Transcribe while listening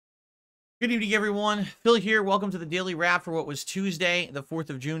Good evening, everyone. Phil here. Welcome to the Daily Wrap for what was Tuesday, the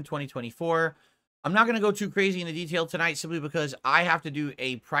 4th of June, 2024. I'm not going to go too crazy into detail tonight simply because I have to do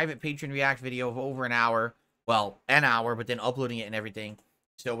a private patron react video of over an hour. Well, an hour, but then uploading it and everything.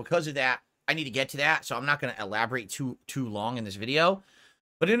 So because of that, I need to get to that. So I'm not going to elaborate too long in this video.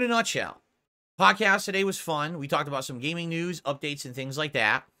 But in a nutshell, podcast today was fun. We talked about some gaming news, updates, and things like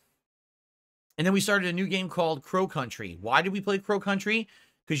that. And then we started a new game called Crow Country. Why did we play Crow Country?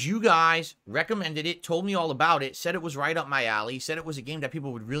 Because you guys recommended it, told me all about it, said it was right up my alley, said it was a game that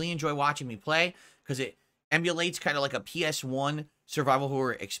people would really enjoy watching me play because it emulates kind of like a PS1 survival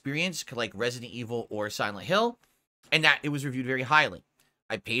horror experience, like Resident Evil or Silent Hill, and that it was reviewed very highly.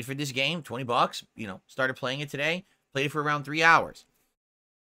 I paid for this game, 20 bucks, started playing it today, played it for around 3 hours.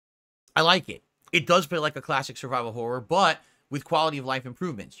 I like it. It does play like a classic survival horror, but with quality of life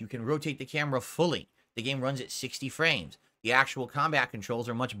improvements. You can rotate the camera fully. The game runs at 60 frames. The actual combat controls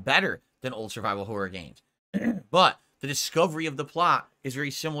are much better than old survival horror games. But the discovery of the plot is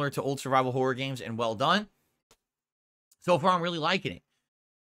very similar to old survival horror games and well done. So far, I'm really liking it.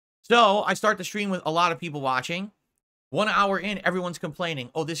 So I start the stream with a lot of people watching. 1 hour in, everyone's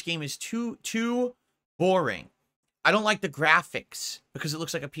complaining, oh, this game is too boring. I don't like the graphics because it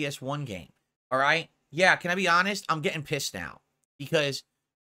looks like a PS1 game. All right? Yeah, can I be honest? I'm getting pissed now because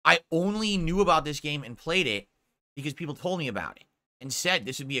I only knew about this game and played it because people told me about it and said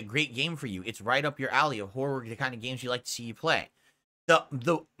this would be a great game for you. It's right up your alley of horror, the kind of games you like to see you play.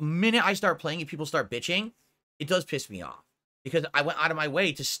 The minute I start playing it, people start bitching, it does piss me off because I went out of my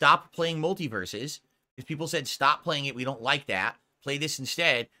way to stop playing multiverses because people said, stop playing it. We don't like that. Play this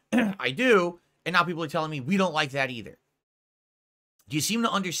instead. I do. And now people are telling me we don't like that either. Do you seem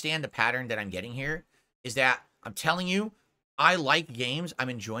to understand the pattern that I'm getting here? Is that I'm telling you, I like games. I'm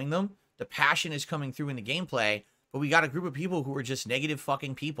enjoying them. The passion is coming through in the gameplay. But we got a group of people who are just negative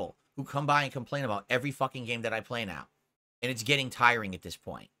fucking people who come by and complain about every fucking game that I play now. And it's getting tiring at this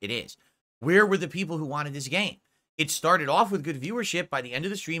point. It is. Where were the people who wanted this game? It started off with good viewership. By the end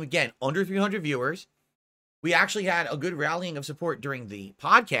of the stream, again, under 300 viewers. We actually had a good rallying of support during the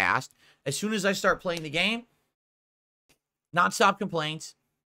podcast. As soon as I start playing the game, non-stop complaints.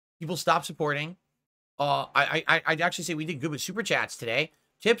 People stop supporting. I'd actually say we did good with super chats today.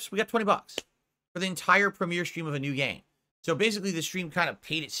 Tips, we got 20 bucks. For the entire premiere stream of a new game. So basically the stream kind of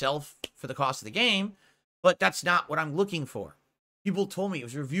paid itself for the cost of the game, but that's not what I'm looking for. People told me it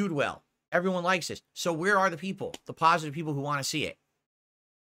was reviewed well. Everyone likes this. So where are the people, the positive people who want to see it?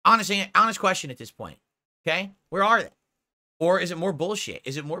 Honest question at this point. Okay? Where are they? Or is it more bullshit?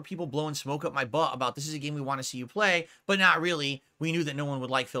 Is it more people blowing smoke up my butt about this is a game we want to see you play, but not really. We knew that no one would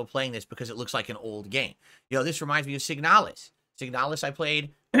like Phil playing this because it looks like an old game. This reminds me of Signalis. Signalis I played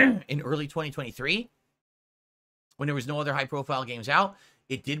in early 2023 when there was no other high-profile games out.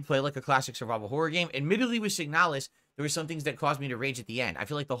 It did play like a classic survival horror game. Admittedly, with Signalis, there were some things that caused me to rage at the end. I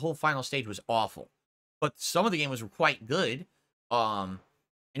feel like the whole final stage was awful. But some of the game was quite good. And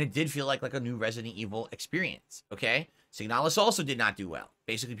it did feel like a new Resident Evil experience, okay? Signalis also did not do well.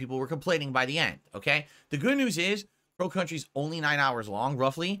 Basically, people were complaining by the end, okay? The good news is Crow Country's only 9 hours long,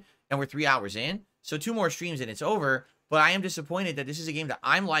 roughly, and we're 3 hours in. So 2 more streams and it's over. But I am disappointed that this is a game that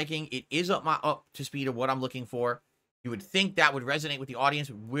I'm liking. It is up to speed of what I'm looking for. You would think that would resonate with the audience.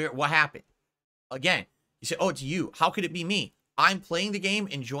 What happened? Again, you say, oh, it's you. How could it be me? I'm playing the game,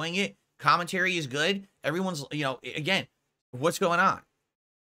 enjoying it. Commentary is good. Everyone's, again, what's going on?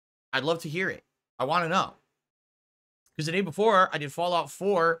 I'd love to hear it. I want to know. Because the day before, I did Fallout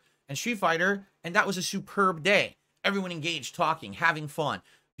 4 and Street Fighter, and that was a superb day. Everyone engaged, talking, having fun.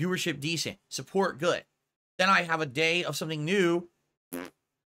 Viewership decent. Support good. Then I have a day of something new.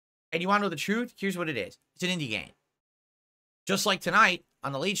 And you want to know the truth? Here's what it is. It's an indie game. Just like tonight,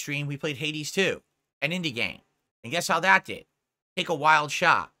 on the late stream, we played Hades 2, an indie game. And guess how that did? Take a wild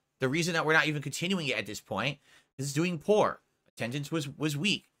shot. The reason that we're not even continuing it at this point is it's doing poor. Attendance was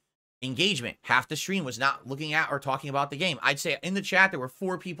weak. Engagement. Half the stream was not looking at or talking about the game. I'd say in the chat, there were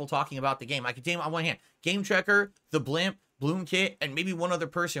 4 people talking about the game. I could name on one hand. Game Trekker, The Blimp, Bloomkit, and maybe one other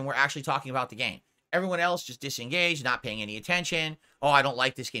person were actually talking about the game. Everyone else just disengaged, not paying any attention. Oh, I don't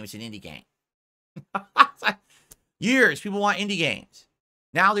like this game. It's an indie game. Years, people want indie games.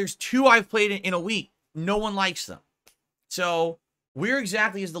 Now there's 2 I've played in a week. No one likes them. So where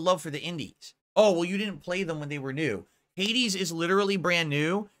exactly is the love for the indies? Oh, well, you didn't play them when they were new. Hades is literally brand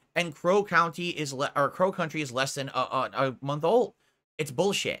new, and Crow Country is less than a month old. It's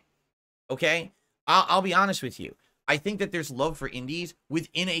bullshit. Okay? I'll be honest with you. I think that there's love for indies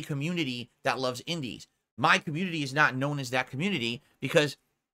within a community that loves indies. My community is not known as that community because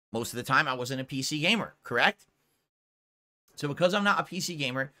most of the time I wasn't a PC gamer, correct? So because I'm not a PC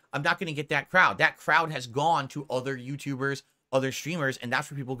gamer, I'm not going to get that crowd. That crowd has gone to other YouTubers, other streamers, and that's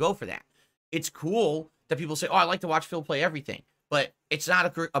where people go for that. It's cool that people say, oh, I like to watch Phil play everything, but it's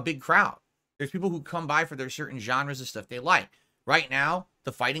not a big crowd. There's people who come by for their certain genres of stuff they like. Right now,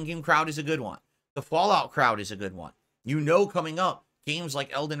 the fighting game crowd is a good one. The Fallout crowd is a good one. You know, coming up, games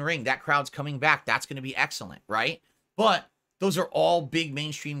like Elden Ring, that crowd's coming back. That's going to be excellent, right? But those are all big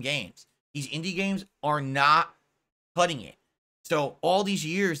mainstream games. These indie games are not cutting it. So all these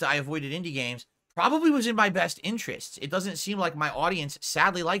years that I avoided indie games probably was in my best interests. It doesn't seem like my audience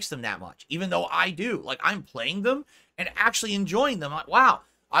sadly likes them that much, even though I do. Like, I'm playing them and actually enjoying them. Like, wow,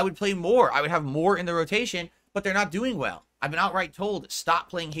 I would play more. I would have more in the rotation, but they're not doing well. I've been outright told, stop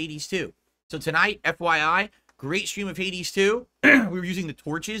playing Hades 2. So tonight, FYI, great stream of Hades 2. We were using the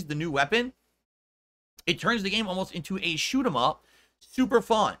torches, the new weapon. It turns the game almost into a shoot 'em up. Super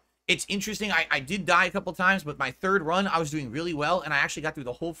fun. It's interesting. I did die a couple times, but my third run, I was doing really well, and I actually got through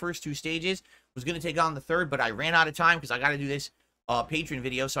the whole first 2 stages. Was going to take on the third, but I ran out of time because I got to do this patron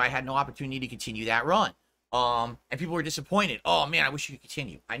video, so I had no opportunity to continue that run. And people were disappointed. Oh, man, I wish you could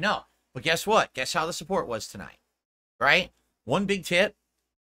continue. I know. But guess what? Guess how the support was tonight, right? 1 big tip,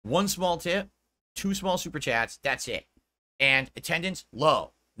 1 small tip, 2 small super chats. That's it. And attendance,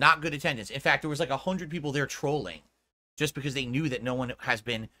 low. Not good attendance. In fact, there was like 100 people there trolling just because they knew that no one has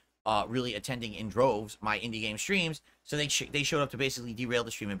been really attending in droves my indie game streams. So they showed up to basically derail the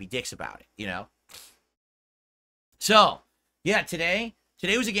stream and be dicks about it, you know? So, yeah, today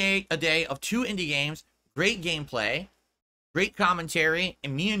was a day of 2 indie games, great gameplay, great commentary,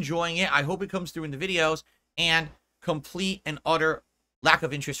 and me enjoying it. I hope it comes through in the videos, and complete and utter lack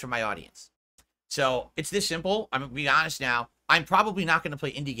of interest from my audience. So, it's this simple. I'm going to be honest now. I'm probably not going to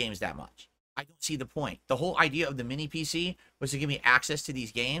play indie games that much. I don't see the point. The whole idea of the mini PC was to give me access to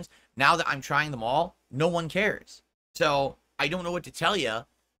these games. Now that I'm trying them all, no one cares. So I don't know what to tell you.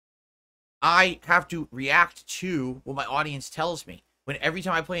 I have to react to what my audience tells me. When every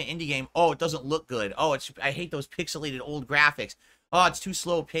time I play an indie game, oh, it doesn't look good. Oh, I hate those pixelated old graphics. Oh, it's too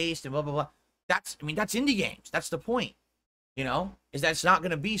slow paced and blah, blah, blah. That's indie games. That's the point. You know, is that it's not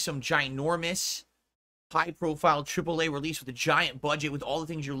going to be some ginormous high-profile AAA release with a giant budget with all the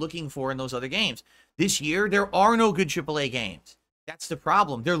things you're looking for in those other games. This year, there are no good AAA games. That's the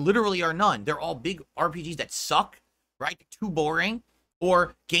problem. There literally are none. They're all big RPGs that suck, right? They're too boring,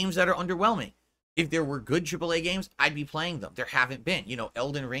 or games that are underwhelming. If there were good AAA games, I'd be playing them. There haven't been. You know,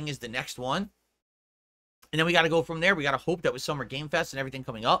 Elden Ring is the next one. And then we got to go from there. We got to hope that with Summer Game Fest and everything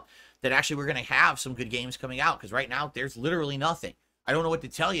coming up, that actually we're going to have some good games coming out. Because right now, there's literally nothing. I don't know what to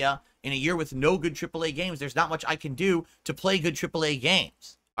tell you. In a year with no good AAA games, there's not much I can do to play good AAA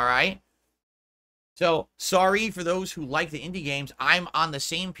games. All right? So, sorry for those who like the indie games. I'm on the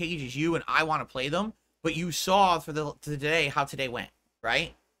same page as you, and I want to play them. But you saw for today how today went,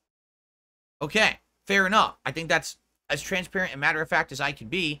 right? Okay, fair enough. I think that's as transparent and matter of fact as I can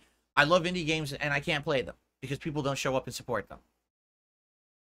be. I love indie games, and I can't play them because people don't show up and support them.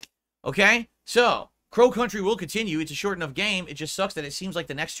 Okay? So, Crow Country will continue. It's a short enough game. It just sucks that it seems like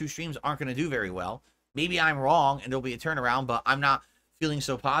the next 2 streams aren't going to do very well. Maybe I'm wrong and there'll be a turnaround, but I'm not feeling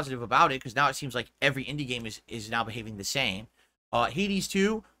so positive about it because now it seems like every indie game is now behaving the same. Hades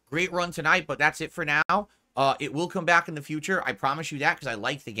 2, great run tonight, but that's it for now. It will come back in the future. I promise you that because I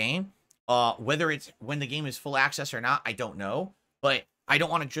like the game. Whether it's when the game is full access or not, I don't know. But I don't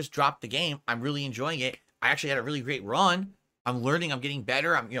want to just drop the game. I'm really enjoying it. I actually had a really great run. I'm learning, I'm getting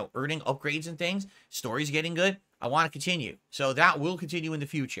better, I'm, earning upgrades and things. Story's getting good. I want to continue. So that will continue in the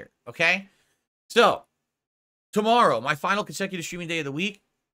future, okay? So, tomorrow, my final consecutive streaming day of the week.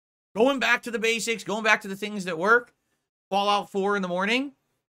 Going back to the basics, going back to the things that work. Fallout 4 in the morning,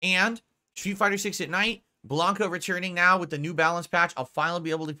 and Street Fighter 6 at night. Blanca returning now with the new balance patch. I'll finally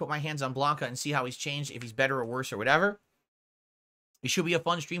be able to put my hands on Blanca and see how he's changed, if he's better or worse or whatever. It should be a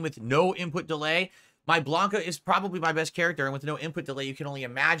fun stream with no input delay. My Blanca is probably my best character, and with no input delay, you can only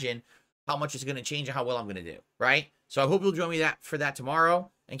imagine how much it's going to change and how well I'm going to do, right? So I hope you'll join me for that tomorrow,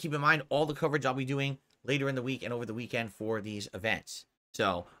 and keep in mind all the coverage I'll be doing later in the week and over the weekend for these events.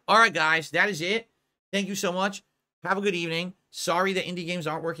 So, all right, guys, that is it. Thank you so much. Have a good evening. Sorry that indie games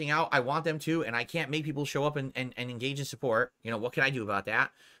aren't working out. I want them to, and I can't make people show up and engage in support. What can I do about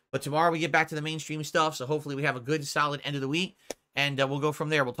that? But tomorrow we get back to the mainstream stuff, so hopefully we have a good, solid end of the week. And we'll go from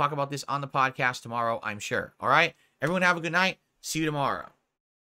there. We'll talk about this on the podcast tomorrow, I'm sure. All right? Everyone have a good night. See you tomorrow.